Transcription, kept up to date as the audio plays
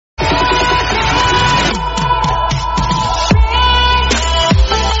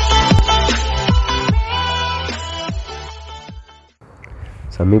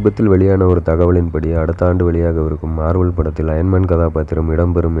சமீபத்தில் வெளியான ஒரு தகவலின்படி அடுத்த ஆண்டு வெளியாகவிருக்கும் மார்வல் படத்தில் அயன்மேன் கதாபாத்திரம்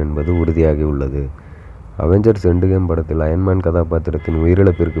இடம்பெறும் என்பது உறுதியாகியுள்ளது. அவெஞ்சர்ஸ் எண்டுகேம் படத்தில் அயன்மேன் கதாபாத்திரத்தின்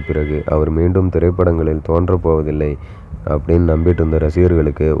உயிரிழப்பிற்கு பிறகு அவர் மீண்டும் திரைப்படங்களில் தோன்றப்போவதில்லை அப்படின்னு நம்பிட்டு இருந்த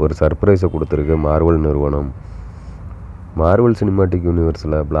ரசிகர்களுக்கு ஒரு சர்ப்ரைஸை கொடுத்துருக்கு மார்வல் நிறுவனம். மார்வல் சினிமாட்டிக்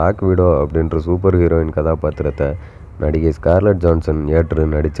யூனிவர்ஸில் பிளாக்விடோ அப்படின்ற சூப்பர் ஹீரோயின் கதாபாத்திரத்தை நடிகை ஸ்கார்லட் ஜான்சன்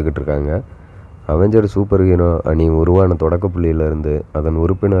ஏற்று நடிச்சுக்கிட்டு இருக்காங்க. அவெஞ்சர் சூப்பர் ஹீரோ அணி உருவான தொடக்க புள்ளியிலிருந்து அதன்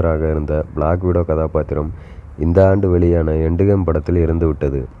உறுப்பினராக இருந்த பிளாக்விடோ கதாபாத்திரம் இந்த ஆண்டு வெளியான எண்டுகேம் படத்தில்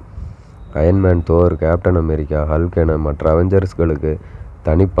இறந்துவிட்டது. Iron Man, Thor, captain America, Hulk என மற்ற அவெஞ்சர்ஸ்களுக்கு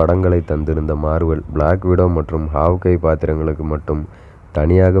தனிப்படங்களை தந்திருந்த மார்வல் பிளாக்விடோ மற்றும் ஹாவ்கை பாத்திரங்களுக்கு மட்டும்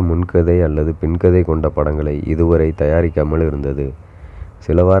தனியாக முன்கதை அல்லது பின்கதை கொண்ட படங்களை இதுவரை தயாரிக்காமல் இருந்தது.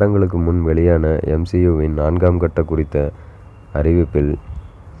 சில வாரங்களுக்கு முன் வெளியான MCUவின் 4ஆம் கட்ட குறித்த அறிவிப்பில்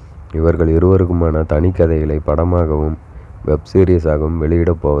இவர்கள் இருவருக்குமான தனிக்கதைகளை படமாகவும் வெப் சீரிஸாகவும்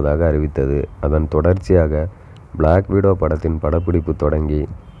வெளியிடப் போவதாக அறிவித்தது. அதன் தொடர்ச்சியாக பிளாக்விடோ படத்தின் படப்பிடிப்பு தொடங்கி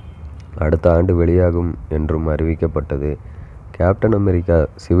அடுத்த ஆண்டு வெளியாகும் என்றும் அறிவிக்கப்பட்டது. கேப்டன் அமெரிக்கா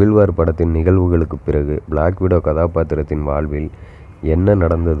சிவில் வார் படத்தின் நிகழ்வுகளுக்கு பிறகு பிளாக்விடோ கதாபாத்திரத்தின் வாழ்வில் என்ன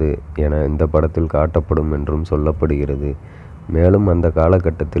நடந்தது என இந்த படத்தில் காட்டப்படும் என்றும் சொல்லப்படுகிறது. மேலும் அந்த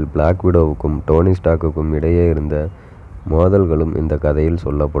காலகட்டத்தில் பிளாக்விடோவுக்கும் டோனி ஸ்டார்க்குக்கும் இடையே இருந்த மோதல்களும் இந்த கதையில்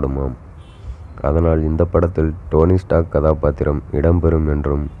சொல்லப்படுமாம். அதனால் இந்த படத்தில் டோனி ஸ்டார்க் கதாபாத்திரம் இடம்பெறும்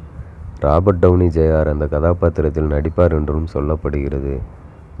என்றும் ராபர்ட் டவுனி ஜூனியர் அந்த கதாபாத்திரத்தில் நடிப்பார் என்றும் சொல்லப்படுகிறது.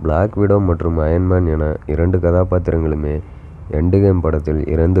 பிளாக்விடோ மற்றும் அயன்மேன் என 2 கதாபாத்திரங்களுமே எண்டுகேம் படத்தில்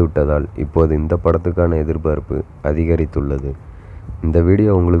இறந்து விட்டதால் இப்போது இந்த படத்துக்கான எதிர்பார்ப்பு அதிகரித்துள்ளது. இந்த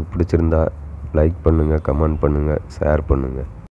வீடியோ உங்களுக்கு பிடிச்சிருந்தா லைக் பண்ணுங்கள், கமெண்ட் பண்ணுங்கள், ஷேர் பண்ணுங்கள்.